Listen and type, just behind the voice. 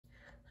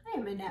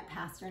I'm Annette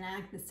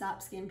Pasternak, the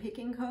Stop Skin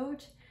Picking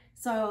Coach.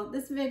 So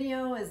this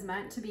video is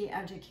meant to be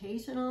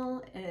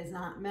educational. It is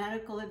not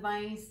medical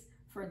advice.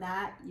 For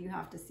that, you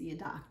have to see a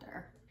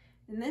doctor.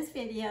 In this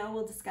video,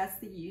 we'll discuss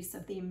the use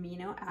of the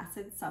amino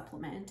acid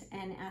supplement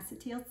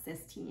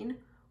N-acetylcysteine,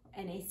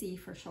 NAC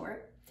for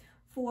short,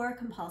 for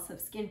compulsive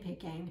skin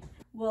picking.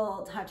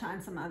 We'll touch on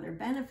some other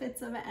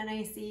benefits of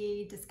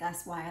NAC,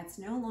 discuss why it's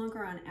no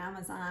longer on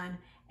Amazon,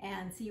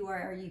 and see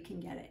where you can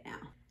get it now.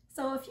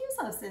 So a few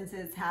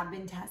substances have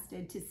been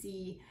tested to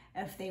see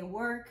if they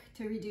work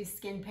to reduce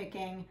skin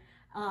picking,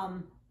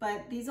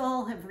 but these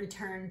all have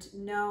returned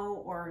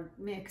no or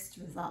mixed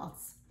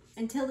results.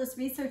 Until this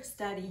research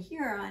study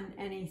here on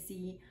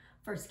NAC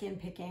for skin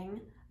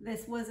picking,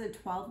 this was a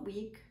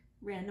 12-week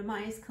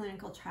randomized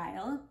clinical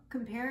trial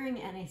comparing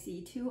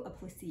NAC to a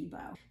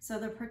placebo. So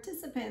the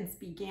participants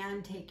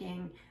began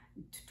taking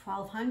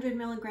 1,200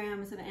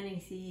 milligrams of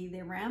NAC.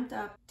 They ramped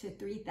up to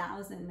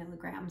 3,000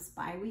 milligrams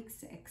by week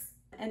 6.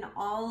 And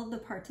all of the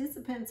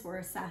participants were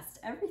assessed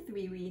every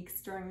 3 weeks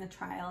during the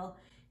trial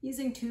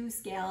using 2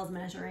 scales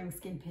measuring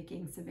skin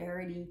picking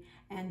severity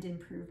and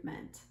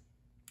improvement.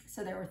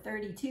 So there were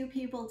 32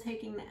 people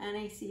taking the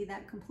NAC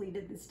that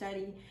completed the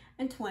study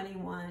and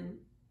 21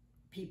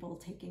 people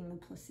taking the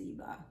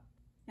placebo.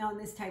 Now in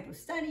this type of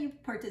study,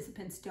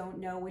 participants don't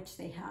know which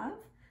they have.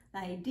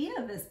 The idea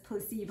of this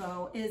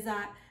placebo is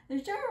that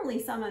there's generally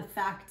some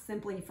effect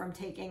simply from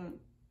taking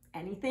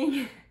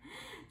anything.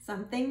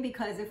 Something,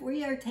 because if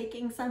we are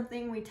taking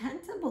something, we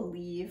tend to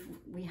believe,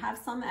 we have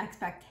some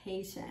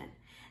expectation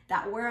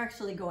that we're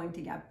actually going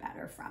to get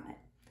better from it.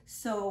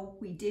 So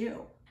we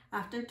do.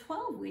 After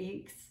 12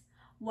 weeks,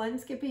 one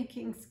skin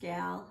picking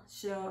scale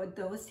showed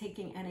those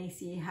taking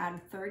NAC had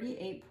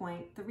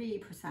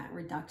 38.3%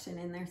 reduction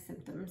in their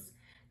symptoms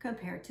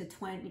compared to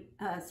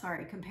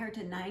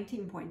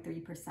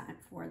 19.3%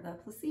 for the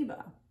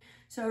placebo.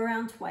 So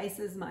around twice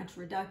as much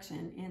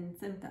reduction in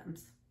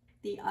symptoms.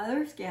 The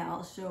other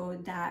scale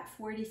showed that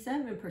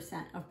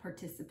 47% of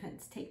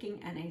participants taking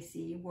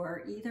NAC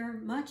were either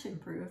much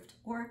improved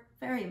or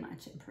very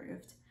much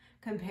improved,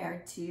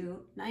 compared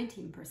to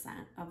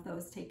 19% of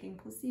those taking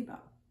placebo.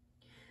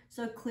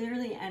 So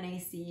clearly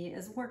NAC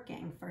is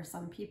working for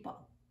some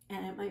people,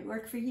 and it might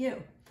work for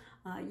you.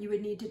 You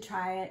would need to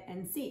try it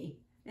and see.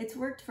 It's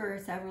worked for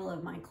several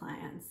of my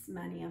clients.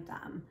 Many of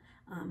them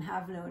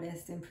have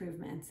noticed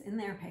improvements in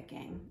their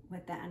picking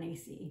with the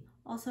NAC,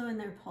 also in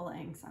their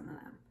pulling, some of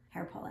them.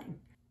 Hair pulling.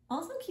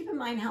 Also keep in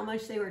mind how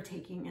much they were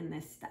taking in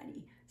this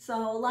study.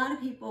 So a lot of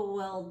people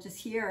will just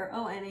hear,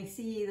 oh,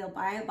 NAC, they'll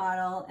buy a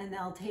bottle and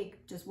they'll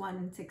take just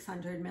one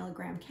 600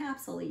 milligram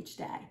capsule each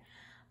day.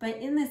 But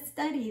in this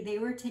study, they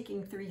were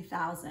taking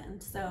 3,000.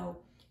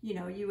 So,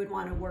 you would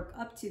want to work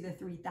up to the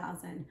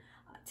 3,000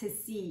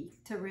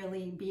 to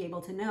really be able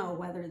to know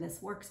whether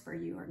this works for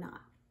you or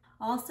not.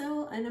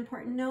 Also, an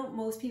important note,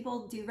 most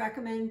people do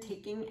recommend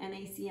taking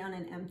NAC on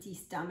an empty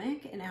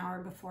stomach an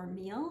hour before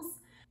meals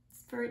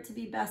for it to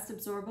be best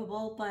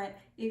absorbable, but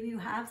if you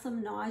have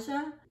some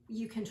nausea,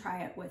 you can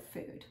try it with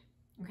food.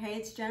 Okay,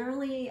 it's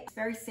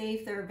very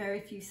safe. There are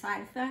very few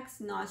side effects,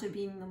 nausea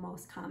being the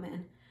most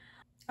common.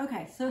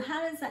 Okay, so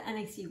how does the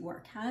NAC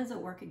work? How does it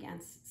work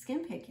against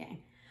skin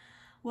picking?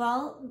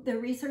 Well, the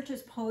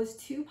researchers posed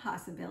 2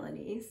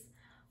 possibilities.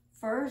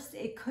 First,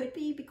 it could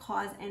be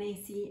because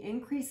NAC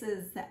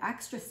increases the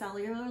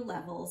extracellular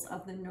levels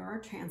of the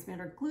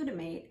neurotransmitter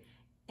glutamate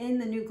in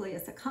the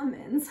nucleus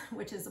accumbens,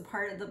 which is a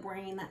part of the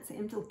brain that's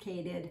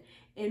implicated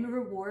in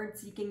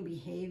reward-seeking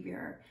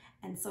behavior,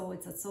 and so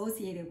it's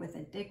associated with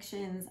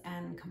addictions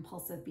and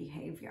compulsive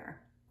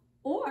behavior.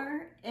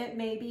 Or it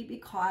may be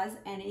because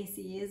NAC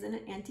is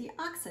an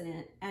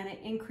antioxidant and it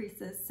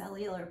increases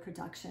cellular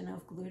production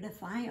of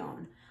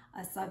glutathione,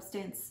 a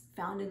substance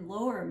found in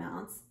lower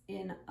amounts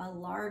in a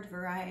large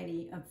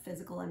variety of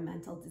physical and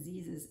mental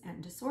diseases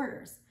and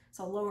disorders,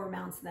 so lower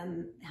amounts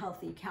than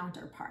healthy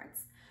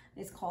counterparts.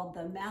 It's called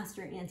the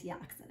master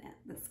antioxidant,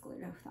 this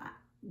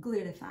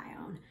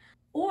glutathione.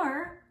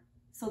 Or,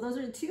 so those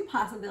are the 2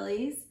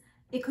 possibilities.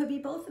 It could be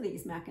both of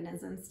these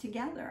mechanisms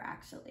together,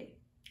 actually.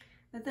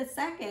 But the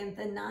second,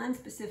 the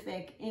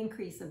non-specific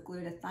increase of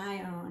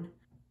glutathione,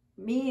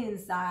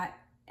 means that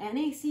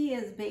NAC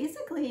is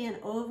basically an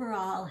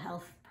overall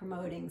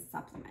health-promoting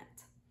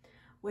supplement,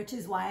 which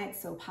is why it's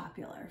so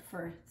popular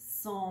for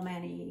so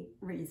many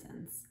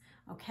reasons.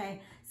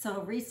 Okay,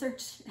 so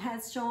research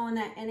has shown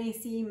that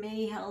NAC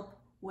may help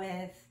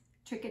with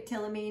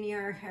trichotillomania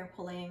or hair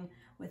pulling,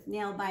 with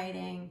nail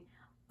biting,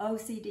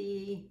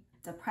 OCD,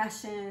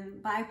 depression,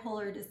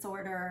 bipolar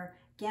disorder,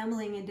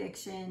 gambling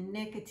addiction,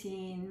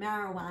 nicotine,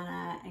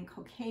 marijuana, and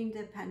cocaine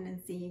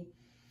dependency,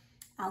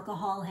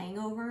 alcohol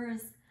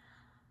hangovers,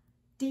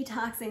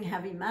 detoxing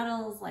heavy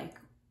metals like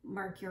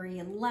mercury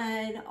and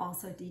lead,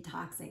 also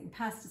detoxing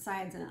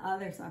pesticides and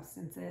other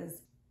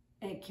substances.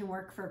 It can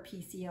work for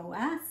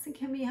PCOS, it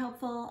can be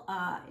helpful.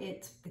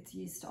 It's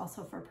used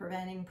also for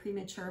preventing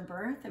premature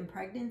birth and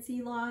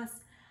pregnancy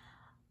loss,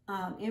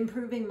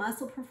 improving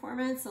muscle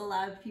performance. So a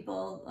lot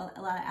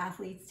of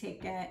athletes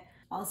take it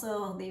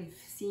Also, they've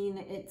seen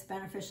it's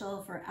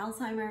beneficial for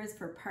Alzheimer's,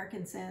 for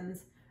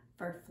Parkinson's,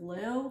 for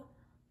flu,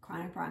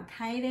 chronic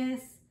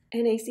bronchitis.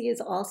 NAC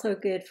is also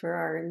good for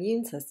our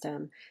immune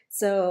system.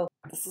 So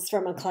this is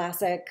from a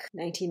classic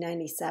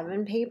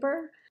 1997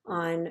 paper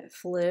on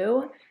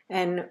flu,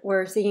 and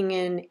we're seeing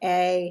in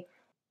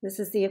this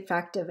is the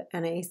effect of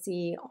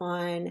NAC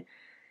on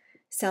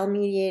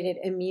cell-mediated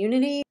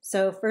immunity.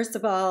 So first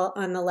of all,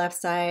 on the left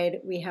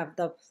side, we have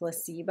the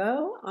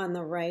placebo. On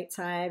the right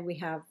side, we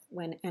have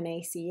when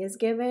NAC is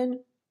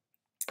given.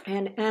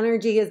 And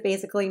energy is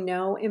basically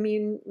no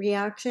immune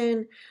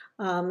reaction.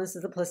 This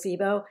is the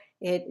placebo.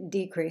 It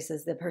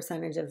decreases the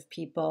percentage of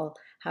people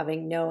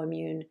having no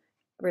immune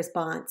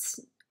response.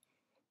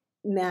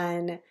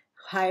 Then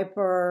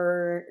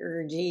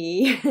hyperergy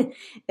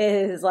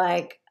is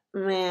like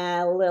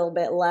a little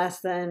bit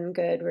less than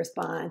good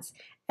response.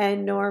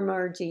 And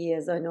normergy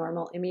is a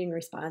normal immune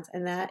response.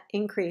 And that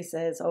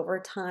increases over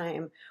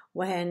time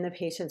when the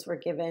patients were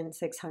given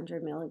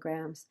 600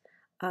 milligrams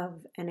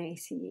of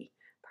NAC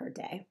per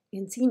day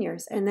in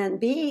seniors. And then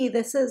B,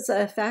 this is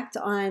an effect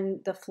on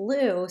the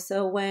flu.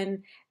 So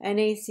when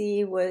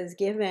NAC was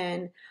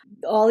given,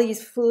 all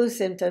these flu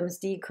symptoms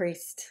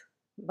decreased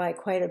by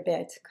quite a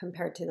bit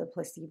compared to the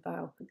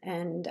placebo.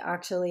 And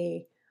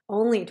actually,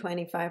 only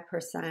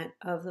 25%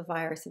 of the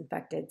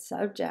virus-infected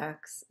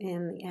subjects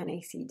in the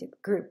NAC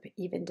group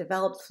even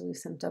developed flu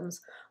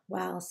symptoms,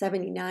 while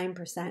 79%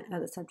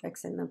 of the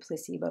subjects in the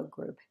placebo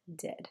group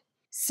did.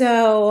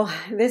 So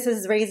this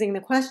is raising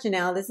the question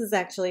now. This is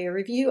actually a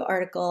review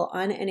article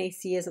on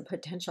NAC as a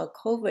potential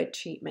COVID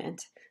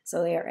treatment.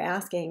 So they are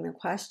asking the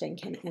question,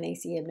 can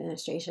NAC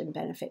administration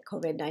benefit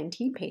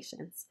COVID-19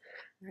 patients?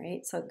 All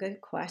right, so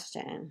good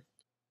question.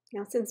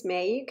 Now, since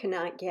May, you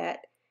cannot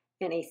get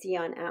NAC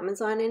on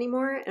Amazon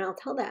anymore, and I'll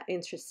tell that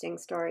interesting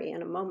story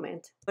in a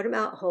moment. What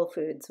about Whole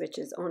Foods, which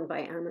is owned by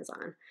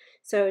Amazon?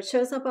 So it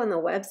shows up on the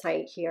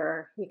website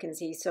here. You can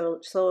see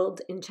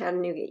sold in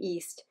Chattanooga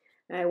East.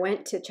 I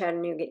went to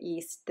Chattanooga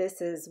East.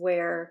 This is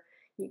where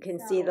you can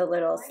see the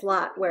little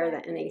slot where the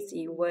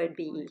NAC would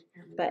be,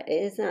 but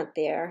it is not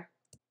there.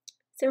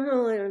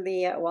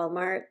 Similarly at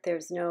Walmart,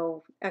 there's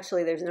no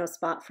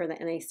spot for the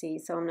NAC,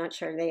 so I'm not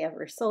sure they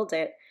ever sold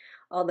it,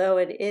 although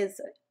it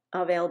is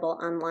available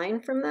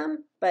online from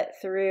them, but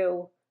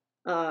through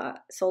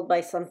sold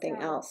by something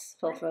else,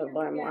 fulfilled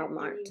by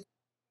Walmart.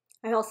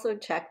 I also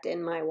checked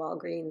in my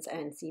Walgreens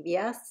and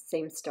CVS,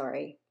 same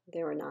story.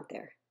 They were not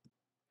there.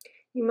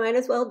 You might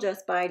as well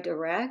just buy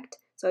direct.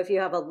 So if you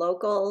have a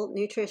local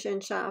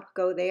nutrition shop,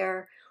 go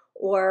there,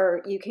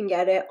 or you can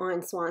get it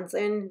on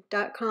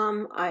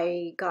Swanson.com.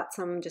 I got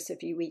some just a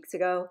few weeks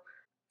ago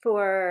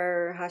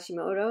for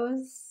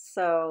Hashimoto's.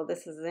 So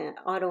this is an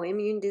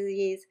autoimmune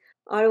disease.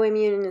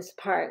 Autoimmune is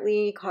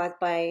partly caused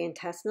by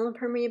intestinal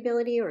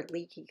permeability or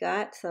leaky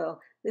gut. So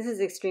this is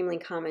extremely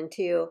common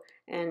too.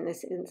 And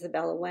this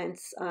Isabella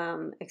Wentz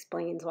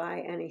explains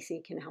why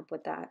NAC can help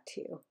with that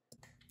too.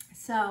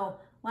 So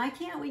why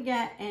can't we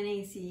get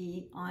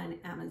NAC on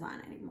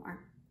Amazon anymore?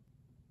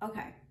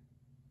 Okay,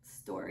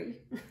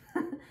 story.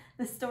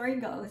 The story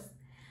goes,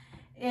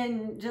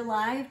 in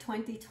July of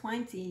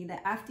 2020, the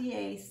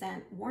FDA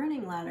sent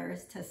warning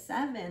letters to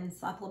 7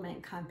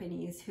 supplement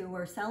companies who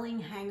were selling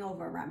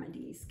hangover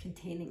remedies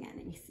containing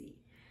NAC,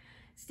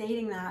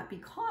 stating that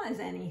because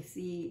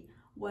NAC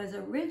was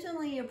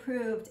originally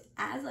approved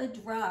as a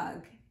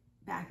drug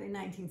back in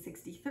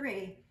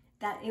 1963,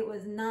 that it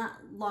was not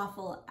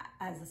lawful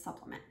as a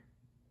supplement.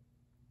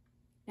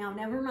 Now,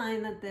 never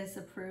mind that this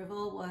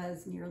approval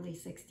was nearly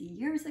 60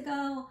 years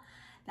ago,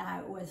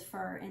 that was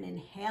for an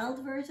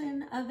inhaled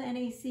version of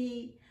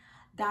NAC,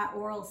 that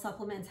oral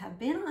supplements have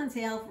been on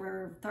sale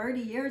for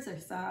 30 years or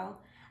so,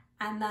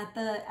 and that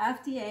the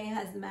FDA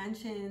has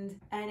mentioned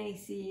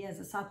NAC as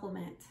a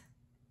supplement.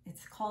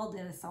 It's called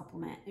it a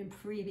supplement in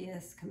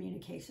previous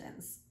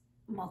communications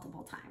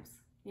multiple times.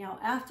 You know,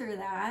 after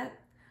that,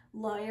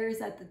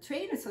 lawyers at the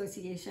Trade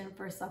Association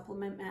for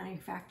Supplement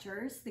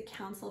Manufacturers, the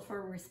Council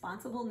for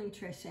Responsible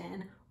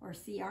Nutrition, or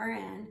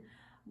CRN,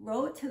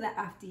 wrote to the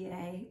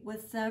FDA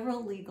with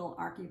several legal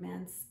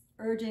arguments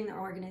urging the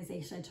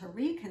organization to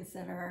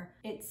reconsider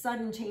its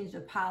sudden change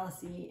of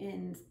policy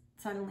in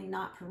suddenly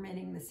not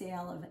permitting the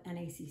sale of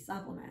NAC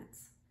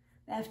supplements.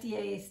 The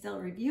FDA is still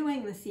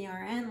reviewing the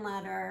CRN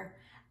letter,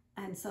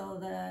 and so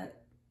the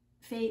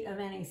fate of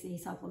NAC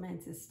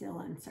supplements is still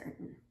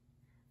uncertain.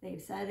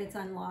 They've said it's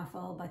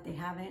unlawful, but they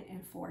haven't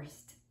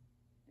enforced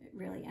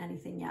really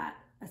anything yet,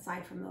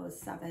 aside from those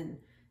 7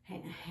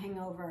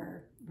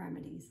 hangover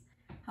remedies.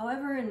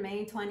 However, in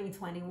May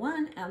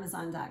 2021,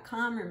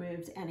 Amazon.com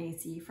removed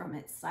NAC from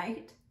its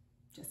site,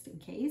 just in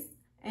case.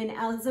 And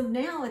as of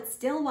now, it's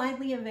still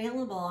widely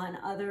available on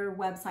other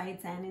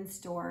websites and in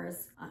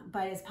stores,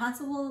 but it's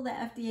possible the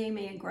FDA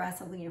may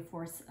aggressively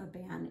enforce a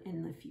ban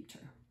in the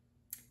future.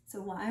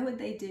 So why would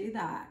they do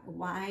that?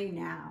 Why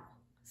now?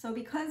 So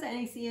because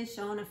NAC has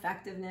shown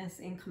effectiveness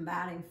in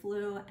combating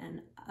flu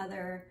and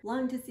other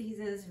lung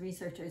diseases,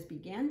 researchers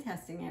began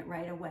testing it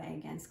right away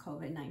against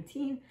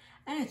COVID-19,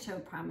 and it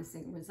showed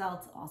promising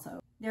results also.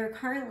 There are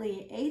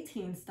currently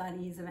 18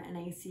 studies of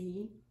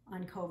NAC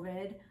on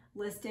COVID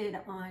listed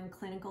on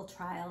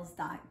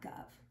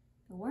clinicaltrials.gov.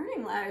 The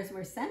warning letters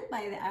were sent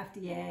by the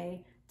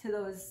FDA to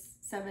those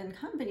 7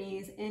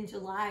 companies in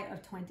July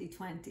of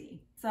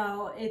 2020.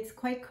 So it's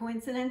quite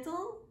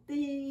coincidental,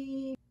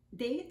 the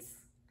dates.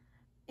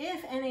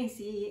 If NAC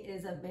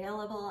is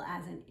available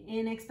as an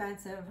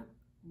inexpensive,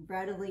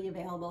 readily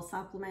available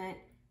supplement,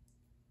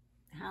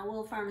 how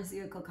will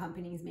pharmaceutical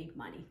companies make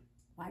money?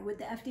 Why would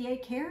the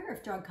FDA care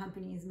if drug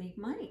companies make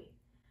money?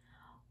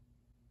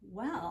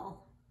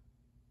 Well,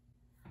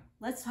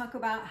 let's talk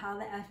about how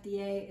the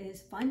FDA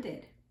is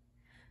funded.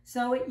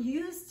 So it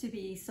used to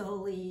be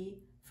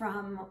solely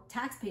from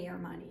taxpayer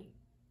money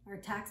or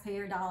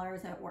taxpayer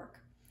dollars at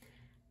work.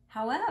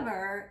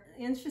 However,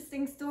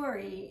 interesting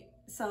story.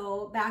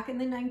 So back in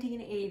the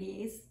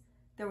 1980s,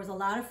 there was a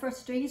lot of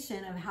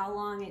frustration of how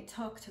long it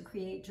took to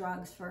create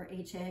drugs for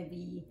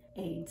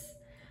HIV/AIDS.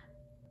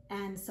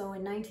 And so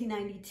in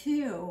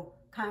 1992,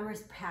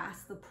 Congress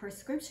passed the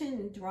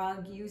Prescription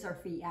Drug User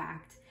Fee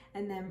Act,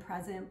 and then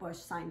President Bush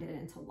signed it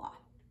into law.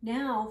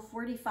 Now,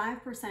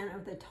 45%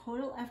 of the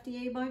total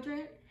FDA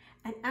budget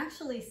and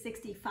actually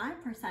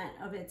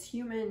 65% of its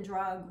human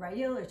drug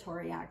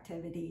regulatory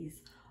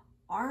activities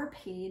are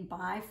paid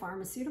by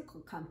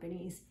pharmaceutical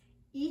companies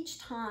each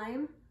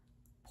time,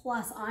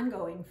 plus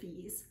ongoing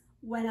fees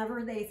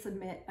whenever they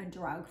submit a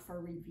drug for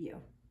review.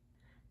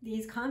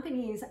 These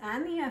companies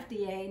and the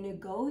FDA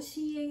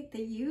negotiate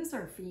the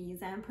user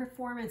fees and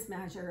performance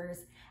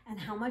measures and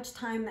how much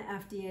time the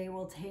FDA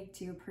will take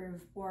to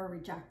approve or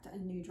reject a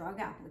new drug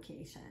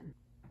application.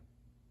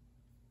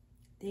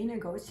 They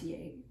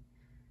negotiate.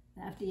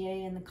 The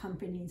FDA and the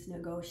companies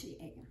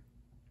negotiate.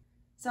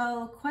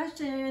 So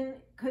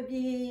question could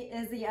be,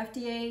 is the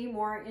FDA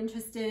more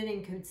interested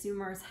in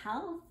consumers'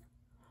 health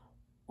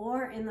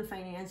or in the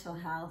financial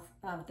health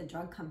of the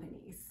drug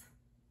companies?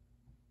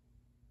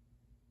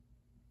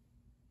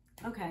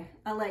 Okay,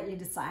 I'll let you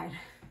decide.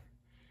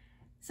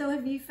 So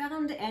have you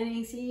found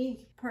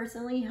NAC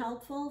personally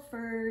helpful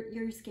for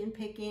your skin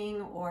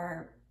picking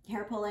or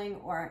hair pulling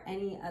or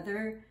any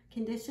other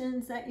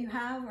conditions that you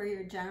have or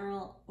your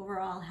general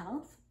overall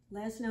health?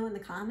 Let us know in the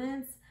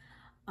comments.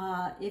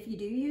 If you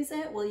do use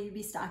it, will you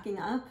be stocking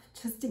up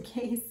just in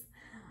case?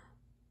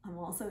 I'm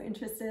also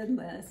interested,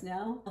 let us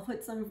know. I'll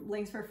put some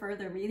links for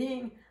further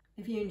reading.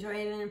 If you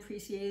enjoyed and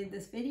appreciated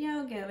this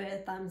video, give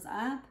it a thumbs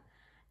up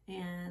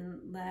and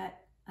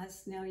let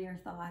us know your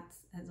thoughts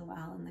as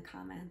well in the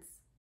comments.